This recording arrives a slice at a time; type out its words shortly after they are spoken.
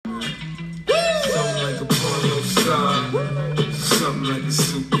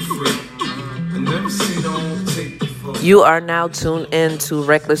You are now tuned in to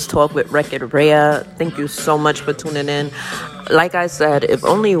Reckless Talk with Record Rhea. Thank you so much for tuning in. Like I said, if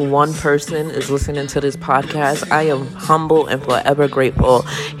only one person is listening to this podcast, I am humble and forever grateful.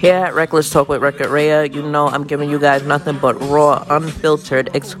 Here at Reckless Talk with Record Rhea, you know I'm giving you guys nothing but raw,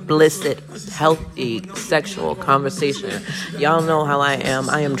 unfiltered, explicit, healthy, sexual conversation. Y'all know how I am.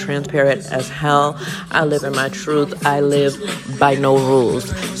 I am transparent as hell. I live in my truth. I live by no rules.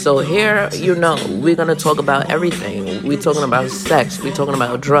 So here, you know, we're going to talk about everything. We're talking about sex. We're talking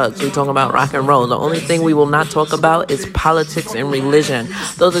about drugs. We're talking about rock and roll. The only thing we will not talk about is politics and religion.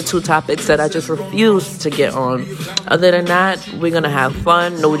 Those are two topics that I just refuse to get on. Other than that, we're going to have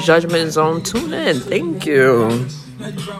fun. No judgment zone. Tune in. Thank you.